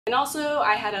And also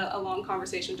I had a long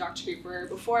conversation with Dr. Cooper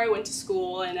before I went to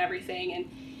school and everything, and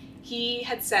he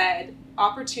had said,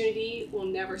 opportunity will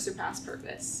never surpass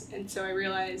purpose. And so I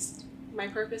realized my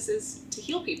purpose is to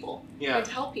heal people and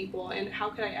to help people, and how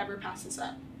could I ever pass this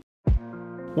up?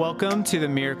 Welcome to the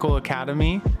Miracle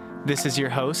Academy. This is your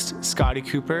host, Scotty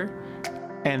Cooper,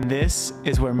 and this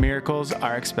is where miracles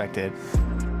are expected.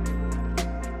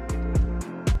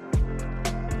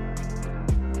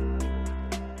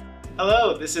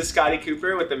 Hello, this is Scotty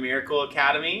Cooper with the Miracle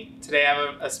Academy. Today I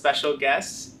have a special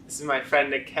guest. This is my friend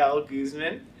NIKELLE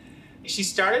GUZMAN. She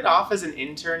started off as an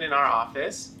intern in our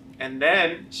office, and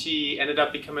then she ended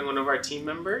up becoming one of our team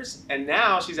members, and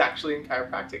now she's actually in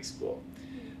chiropractic school.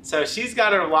 So she's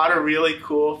got a lot of really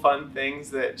cool, fun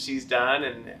things that she's done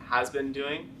and has been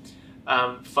doing.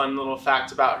 Fun little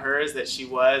fact about her is that she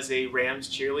was a Rams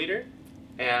cheerleader,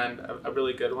 and a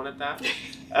really good one at that.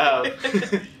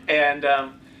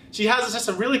 She has just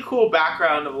a really cool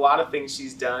background of a lot of things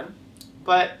she's done.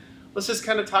 But let's just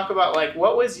kind of talk about, like,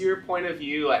 what was your point of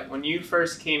view, like, when you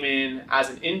first came in as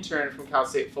an intern from Cal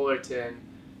State Fullerton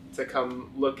to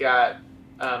come look at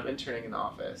interning in the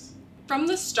office? From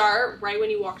the start, right when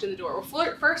you walked in the door,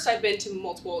 well, first I've been to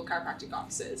multiple chiropractic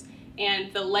offices,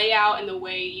 and the layout and the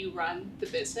way you run the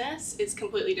business is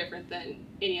completely different than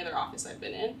any other office I've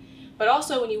been in. But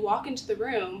also when you walk into the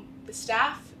room, the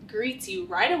staff greets you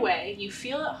right away, you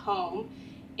feel at home,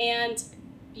 and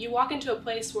you walk into a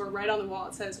place where right on the wall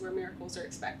it says where miracles are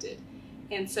expected.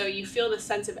 And so you feel this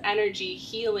sense of energy,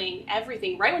 healing,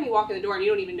 everything, right when you walk in the door and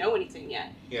you don't even know anything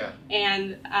yet. Yeah.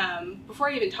 And before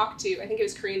I even talked to, I think it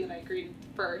was Korean that I greeted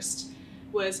first,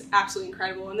 was absolutely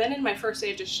incredible. And then in my first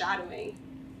day of just shadowing,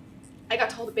 I got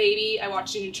to hold a baby, I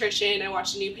watched a nutrition, I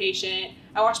watched a new patient,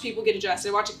 I watched people get adjusted,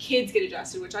 I watched kids get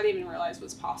adjusted, which I didn't even realize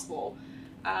was possible.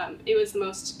 It was the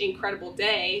most incredible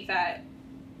day that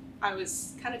I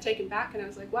was kind of taken back, and I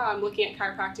was like, wow, I'm looking at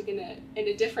chiropractic in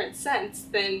a different sense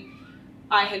than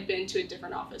I had been to a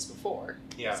different office before.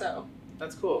 Yeah. So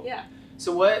that's cool. Yeah.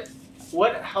 So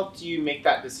what helped you make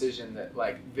that decision that,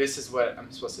 like, this is what I'm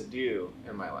supposed to do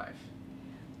in my life?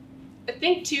 I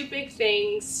think two big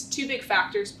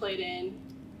factors played in.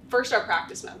 First, our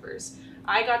practice members.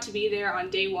 I got to be there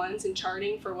on day ones and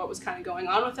charting for what was kind of going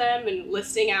on with them and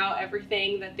listing out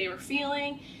everything that they were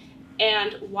feeling,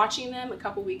 and watching them a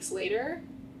couple weeks later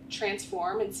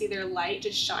transform and see their light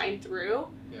just shine through.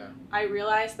 Yeah. I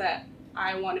realized that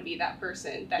I want to be that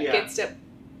person that gets to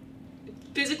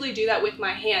physically do that with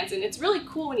my hands. And it's really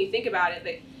cool when you think about it,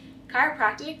 that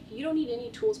chiropractic, you don't need any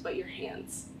tools but your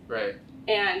hands. Right.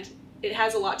 And it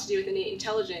has a lot to do with innate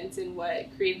intelligence and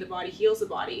what created the body heals the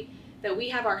body, that we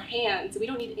have our hands, we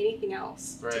don't need anything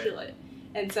else to heal it.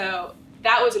 And so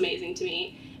that was amazing to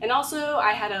me. And also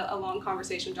I had a long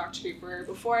conversation with Dr. Cooper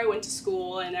before I went to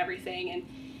school and everything, and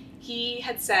he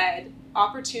had said,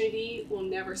 opportunity will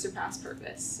never surpass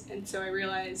purpose. And so I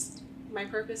realized my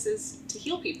purpose is to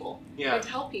heal people and to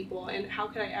help people, and how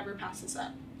could I ever pass this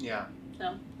up? Yeah.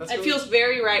 So it feels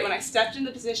very right. When I stepped into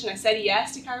the position, I said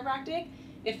yes to chiropractic,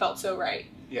 it felt so right.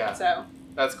 Yeah. So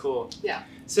that's cool. Yeah.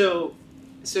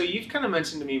 So you've kind of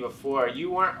mentioned to me before,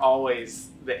 you weren't always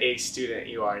the A student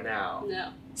you are now. No.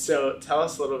 So tell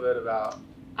us a little bit about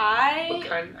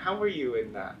how were you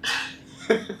in that?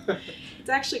 It's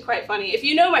actually quite funny. If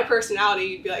you know my personality,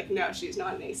 you'd be like, no, she's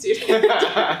not an A student.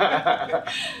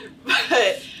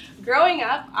 But growing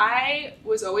up, I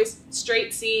was always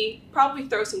straight C, probably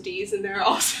throw some D's in there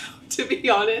also, to be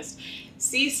honest.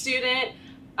 C student.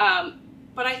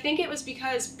 But I think it was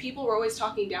because people were always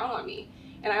talking down on me.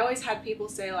 And I always had people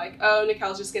say, like, oh,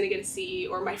 NIKELLE's just going to get a C,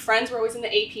 or my friends were always in the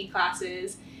AP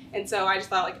classes. And so I just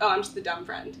thought, like, oh, I'm just the dumb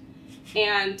friend.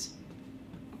 And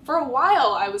for a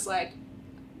while, I was like,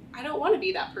 I don't want to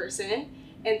be that person.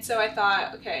 And so I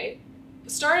thought, okay, it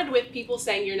started with people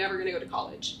saying you're never going to go to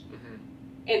college. Mm-hmm.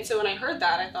 And so when I heard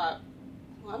that, I thought,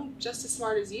 well, I'm just as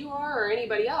smart as you are or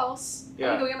anybody else. I'm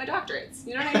going to go get my doctorates.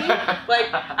 You know what I mean?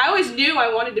 Like, I always knew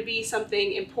I wanted to be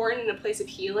something important in a place of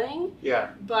healing. Yeah.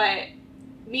 But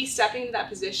me stepping into that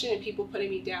position and people putting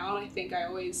me down, I think I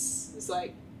always was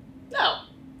like, no,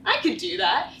 I could do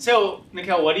that. So,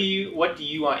 NIKELLE, what do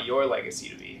you want your legacy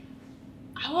to be?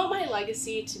 I want my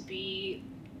legacy to be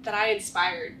that I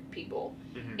inspired people.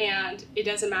 Mm-hmm. And it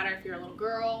doesn't matter if you're a little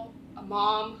girl, a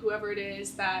mom, whoever it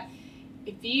is, that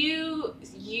if you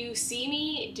see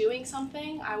me doing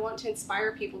something, I want to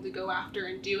inspire people to go after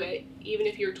and do it, even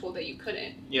if you were told that you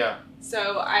couldn't. Yeah.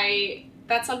 So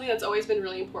that's something that's always been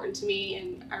really important to me.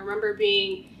 And I remember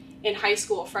being in high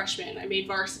school, a freshman, I made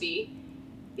varsity.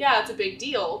 Yeah, it's a big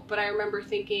deal, but I remember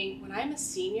thinking, when I'm a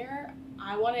senior,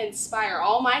 I want to inspire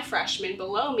all my freshmen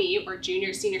below me, or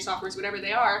juniors, seniors, sophomores, whatever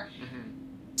they are,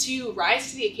 to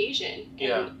rise to the occasion.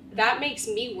 And that makes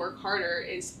me work harder,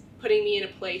 is putting me in a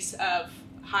place of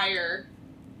higher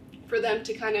for them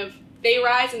to kind of, they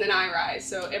rise and then I rise.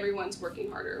 So everyone's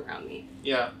working harder around me.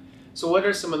 Yeah. So what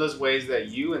are some of those ways that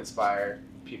you inspire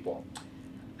people?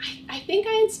 I think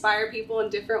I inspire people in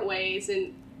different ways.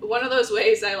 And one of those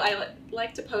ways, I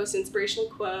like to post inspirational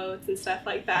quotes and stuff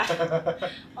like that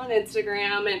on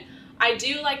Instagram. And I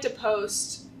do like to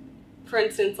post, for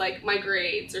instance, like my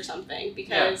grades or something,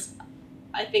 because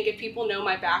I think if people know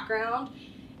my background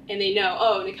and they know,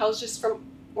 oh, Nikelle's just from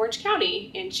Orange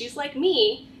County and she's like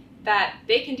me, that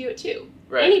they can do it too.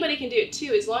 Right. Anybody can do it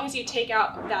too, as long as you take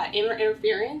out that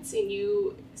interference and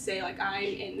you say, like, I'm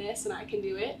in this and I can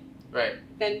do it. Right.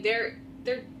 Then they're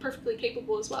perfectly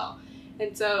capable as well.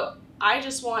 And so I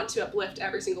just want to uplift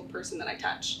every single person that I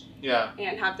touch. Yeah.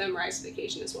 And have them rise to the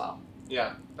occasion as well.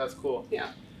 Yeah, that's cool.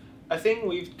 Yeah. A thing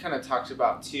we've kind of talked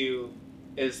about too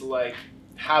is like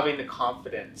having the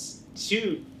confidence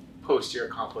to post your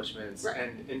accomplishments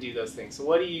and do those things. So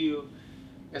what do you,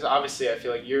 because obviously I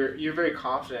feel like you're very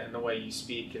confident in the way you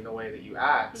speak and the way that you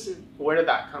act. Mm-hmm. Where did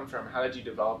that come from? How did you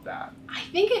develop that? I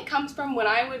think it comes from when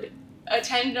I would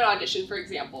attend an audition, for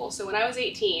example. So when I was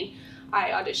 18, I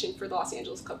auditioned for the Los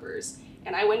Angeles Clippers,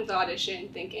 and I went to the audition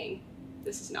thinking,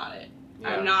 this is not it. Yeah.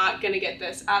 I'm not going to get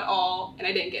this at all, and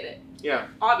I didn't get it. Yeah.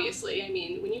 Obviously, I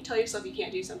mean, when you tell yourself you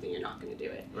can't do something, you're not going to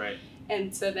do it. Right.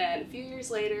 And so then a few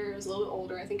years later, I was a little bit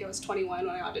older, I think I was 21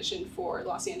 when I auditioned for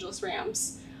Los Angeles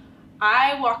Rams.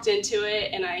 I walked into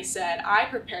it and I said, I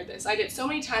prepared this. I did so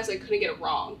many times I couldn't get it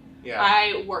wrong. Yeah.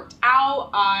 I worked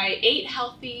out, I ate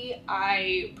healthy,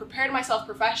 I prepared myself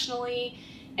professionally,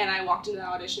 and I walked into the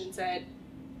audition and said,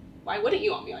 why wouldn't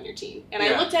you want me on your team? And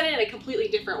I looked at it in a completely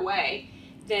different way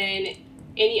than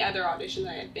any other audition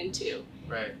that I had been to.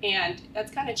 Right. And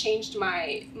that's kind of changed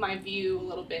my view a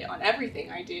little bit on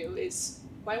everything I do, is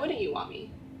why wouldn't you want me?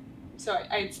 So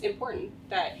it's important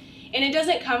that, and it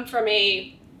doesn't come from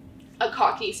a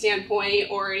cocky standpoint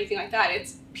or anything like that.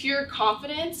 It's pure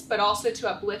confidence, but also to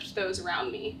uplift those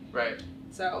around me. Right.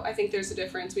 So I think there's a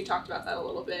difference. We talked about that a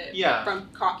little bit. Yeah. From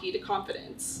cocky to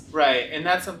confidence. Right. And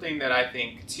that's something that I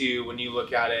think too, when you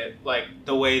look at it, like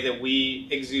the way that we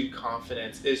exude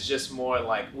confidence is just more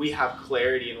like we have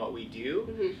clarity in what we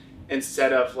do,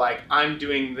 instead of like, I'm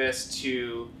doing this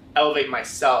to elevate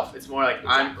myself. It's more like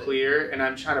I'm clear and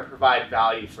I'm trying to provide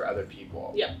value for other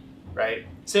people. Yep. Right.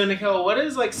 So Nikelle, what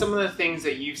is like some of the things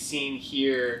that you've seen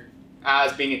here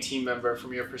as being a team member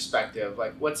from your perspective?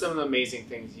 Like, what's some of the amazing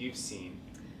things you've seen?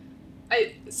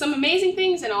 Some amazing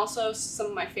things, and also some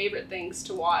of my favorite things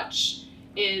to watch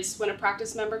is when a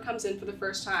practice member comes in for the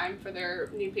first time for their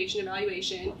new patient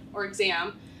evaluation or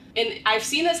exam. And I've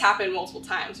seen this happen multiple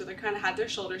times where they kind of had their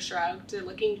shoulders shrugged, they're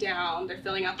looking down, they're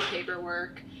filling out the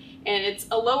paperwork, and it's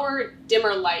a lower,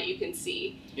 dimmer light you can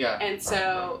see. Yeah. And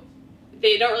so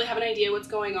they don't really have an idea what's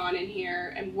going on in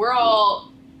here, and we're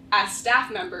all, as staff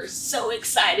members, so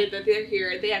excited that they're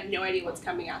here. They have no idea what's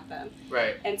coming at them.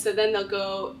 Right. And so then they'll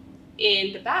go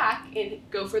in the back and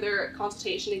go for their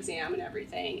consultation exam and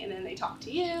everything, and then they talk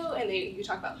to you, and you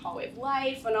talk about the hallway of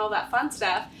life and all that fun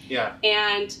stuff. Yeah.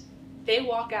 And they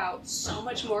walk out so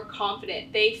much more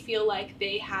confident. They feel like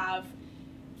they have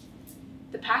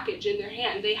the package in their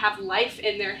hand. They have life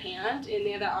in their hand, and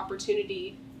they have that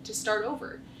opportunity to start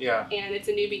over. Yeah. And it's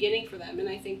a new beginning for them, and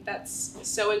I think that's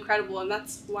so incredible, and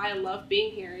that's why I love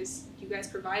being here, is you guys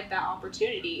provide that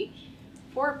opportunity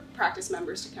for practice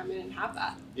members to come in and have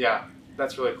that. Yeah,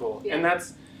 that's really cool. Yeah. And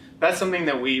that's something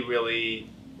that we really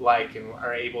like and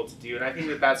are able to do, and I think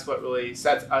that that's what really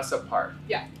sets us apart.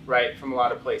 Yeah. Right, from a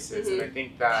lot of places. And I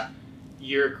think that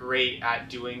you're great at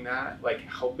doing that, like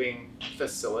helping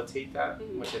facilitate that,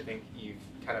 which I think you've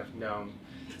kind of known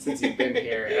since you've been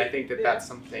here. And I think that that's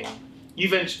something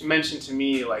you've mentioned to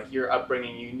me, like your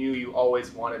upbringing, you knew you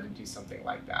always wanted to do something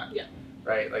like that. Yeah.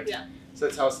 Right? Like, so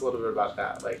tell us a little bit about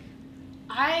that. Like,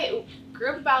 I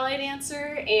grew up a ballet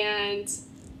dancer, and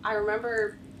I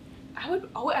remember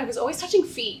I was always touching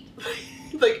feet,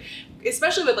 like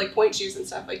especially with like point shoes and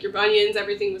stuff, like your bunions,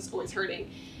 everything was always hurting.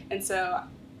 And so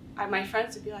my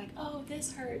friends would be like, oh,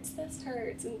 this hurts,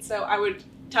 and so I would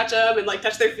touch them and like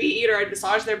touch their feet, or I'd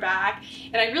massage their back,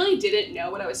 and I really didn't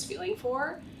know what I was feeling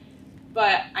for,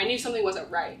 but I knew something wasn't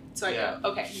right. So I go,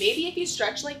 okay, maybe if you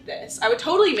stretch like this, I would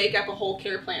totally make up a whole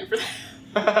care plan for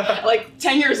that. Like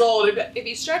 10 years old, if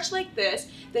you stretch like this,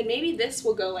 then maybe this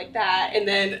will go like that, and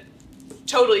then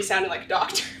totally sounded like a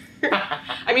doctor.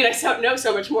 I mean, I know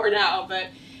so much more now, but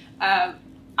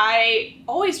I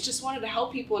always just wanted to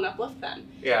help people and uplift them.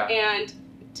 Yeah. And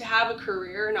to have a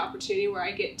career, an opportunity where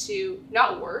I get to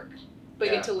not work, but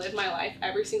get to live my life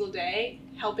every single day,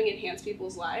 helping enhance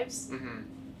people's lives.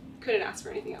 Couldn't ask for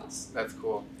anything else. That's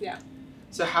cool. Yeah.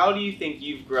 So how do you think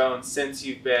you've grown since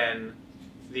you've been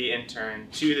the intern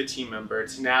to the team member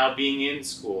to now being in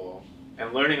school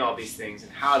and learning all these things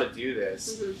and how to do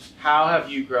this? How have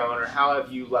you grown, or how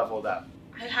have you leveled up?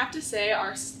 I have to say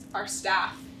our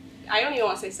staff, I don't even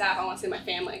want to say staff, I want to say my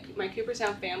family. My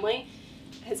Cooperstown family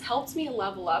has helped me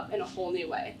level up in a whole new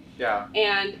way. Yeah.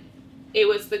 And it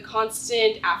was the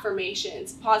constant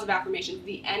affirmations, positive affirmations,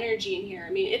 the energy in here.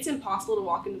 I mean, it's impossible to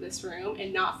walk into this room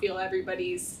and not feel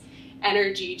everybody's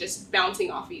energy just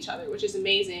bouncing off each other, which is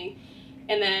amazing.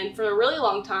 And then for a really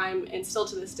long time, and still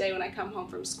to this day, when I come home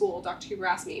from school, Dr. Cooper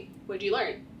asked me, what did you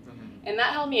learn? And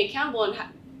that held me accountable and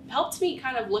helped me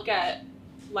kind of look at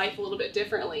life a little bit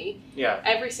differently. Yeah.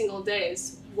 Every single day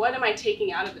is, what am I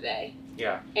taking out of the day?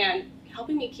 Yeah. And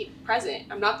helping me keep present.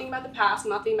 I'm not thinking about the past,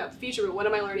 I'm not thinking about the future, but what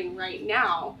am I learning right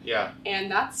now? Yeah.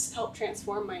 And that's helped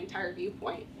transform my entire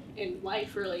viewpoint in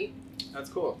life, really. That's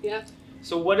cool. Yeah.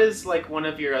 So what is like one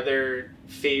of your other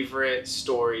favorite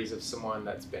stories of someone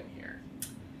that's been here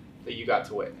that you got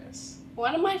to witness?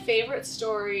 One of my favorite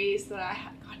stories that I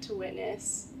got to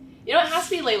witness, you know, it has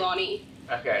to be Leilani.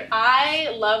 Okay.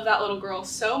 I love that little girl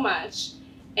so much.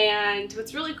 And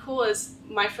what's really cool is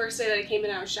my first day that I came in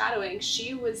and I was shadowing,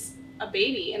 she was a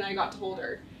baby and I got to hold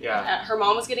her. Yeah. Her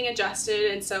mom was getting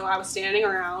adjusted, and so I was standing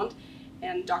around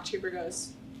and Dr. Cooper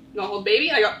goes, you want to hold baby?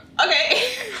 And I go,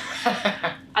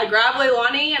 okay. I grab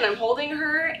Leilani and I'm holding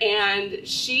her, and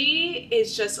she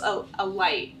is just a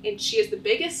light, and she has the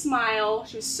biggest smile.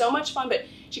 She was so much fun, but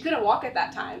she couldn't walk at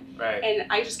that time. Right. And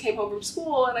I just came home from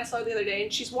school and I saw her the other day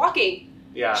and she's walking.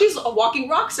 Yeah. She's a walking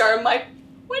rock star. I'm like,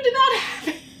 when did that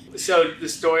happen? So the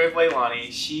story of Leilani,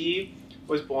 she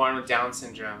was born with Down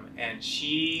syndrome, and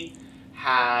she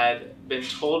had been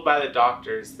told by the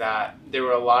doctors that there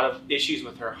were a lot of issues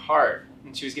with her heart,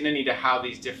 and she was going to need to have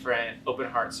these different open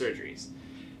heart surgeries.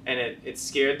 And it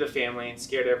scared the family and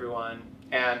scared everyone,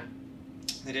 and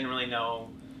they didn't really know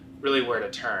where to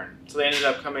turn. So they ended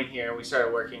up coming here. We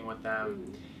started working with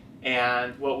them.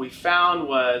 And what we found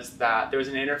was that there was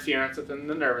an interference within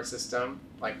the nervous system,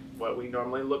 like what we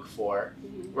normally look for,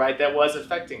 right, that was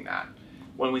affecting that.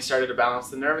 When we started to balance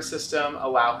the nervous system,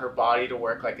 allow her body to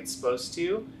work like it's supposed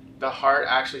to, the heart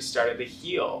actually started to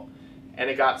heal. And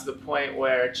it got to the point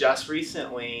where just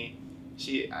recently,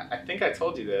 I think I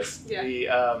told you this,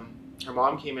 her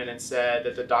mom came in and said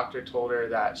that the doctor told her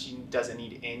that she doesn't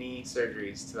need any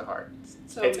surgeries to the heart.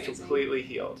 So it's amazing. Completely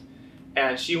healed.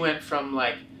 And she went from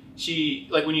like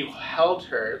when you held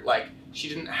her, like she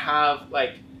didn't have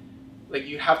like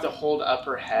you have to hold up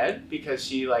her head because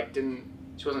she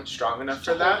wasn't strong enough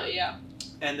for that. Yeah.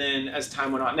 And then as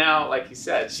time went on, now, like you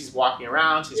said, she's walking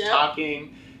around, she's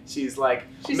talking, she's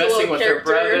messing with her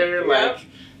brother,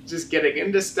 just getting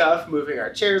into stuff, moving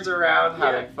our chairs around,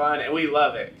 having fun, and we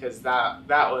love it because that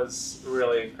was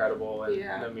really incredible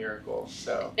and a miracle.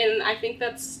 So. And I think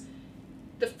that's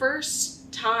the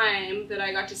first time that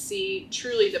I got to see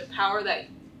truly the power that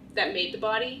made the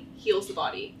body heals the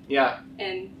body. Yeah.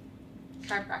 And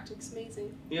chiropractic's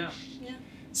amazing. Yeah. Yeah.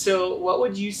 So what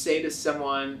would you say to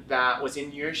someone that was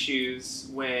in your shoes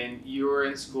when you were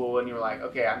in school and you were like,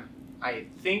 okay, I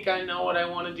think I know what I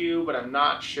want to do, but I'm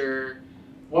not sure.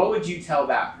 What would you tell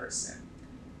that person?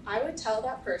 I would tell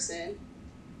that person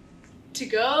to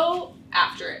go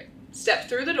after it. Step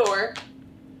through the door,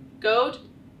 go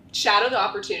shadow the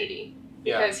opportunity.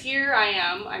 Because here I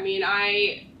am. I mean,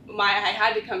 I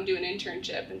had to come do an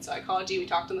internship in psychology. We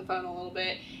talked on the phone a little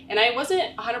bit. And I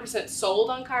wasn't 100% sold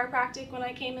on chiropractic when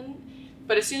I came in.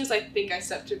 But as soon as I think I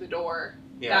stepped through the door,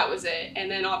 that was it.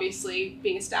 And then obviously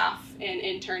being a staff and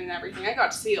intern and everything, I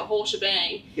got to see the whole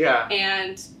shebang. Yeah.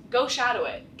 And go shadow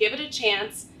it. Give it a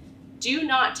chance. Do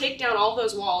not take down all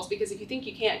those walls, because if you think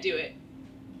you can't do it,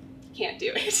 you can't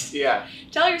do it. Yeah.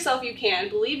 Tell yourself you can.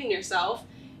 Believe in yourself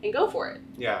and go for it.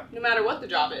 Yeah. No matter what the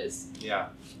job is. Yeah.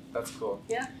 That's cool.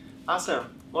 Yeah. Awesome.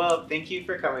 Well, thank you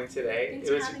for coming today. Thanks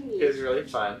for having me. It was really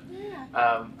fun.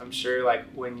 Yeah. I'm sure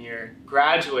when you're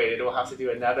graduated, we'll have to do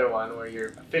another one where you're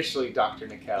officially Dr.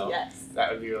 Nikelle. Yes.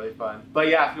 That would be really fun. But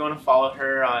yeah, if you want to follow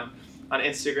her on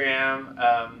Instagram,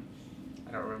 I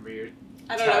don't remember your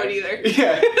I don't know it either.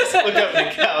 Yeah, just look up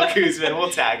Nikelle Guzman.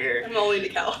 We'll tag her. I'm only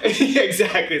Nikelle. Yeah,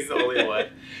 exactly. It's the only one.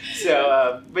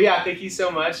 So, but yeah, thank you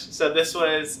so much. So this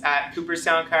was at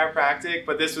Cooperstown Chiropractic,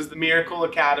 but this was the Miracle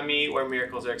Academy, where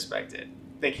miracles are expected.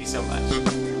 Thank you so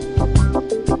much.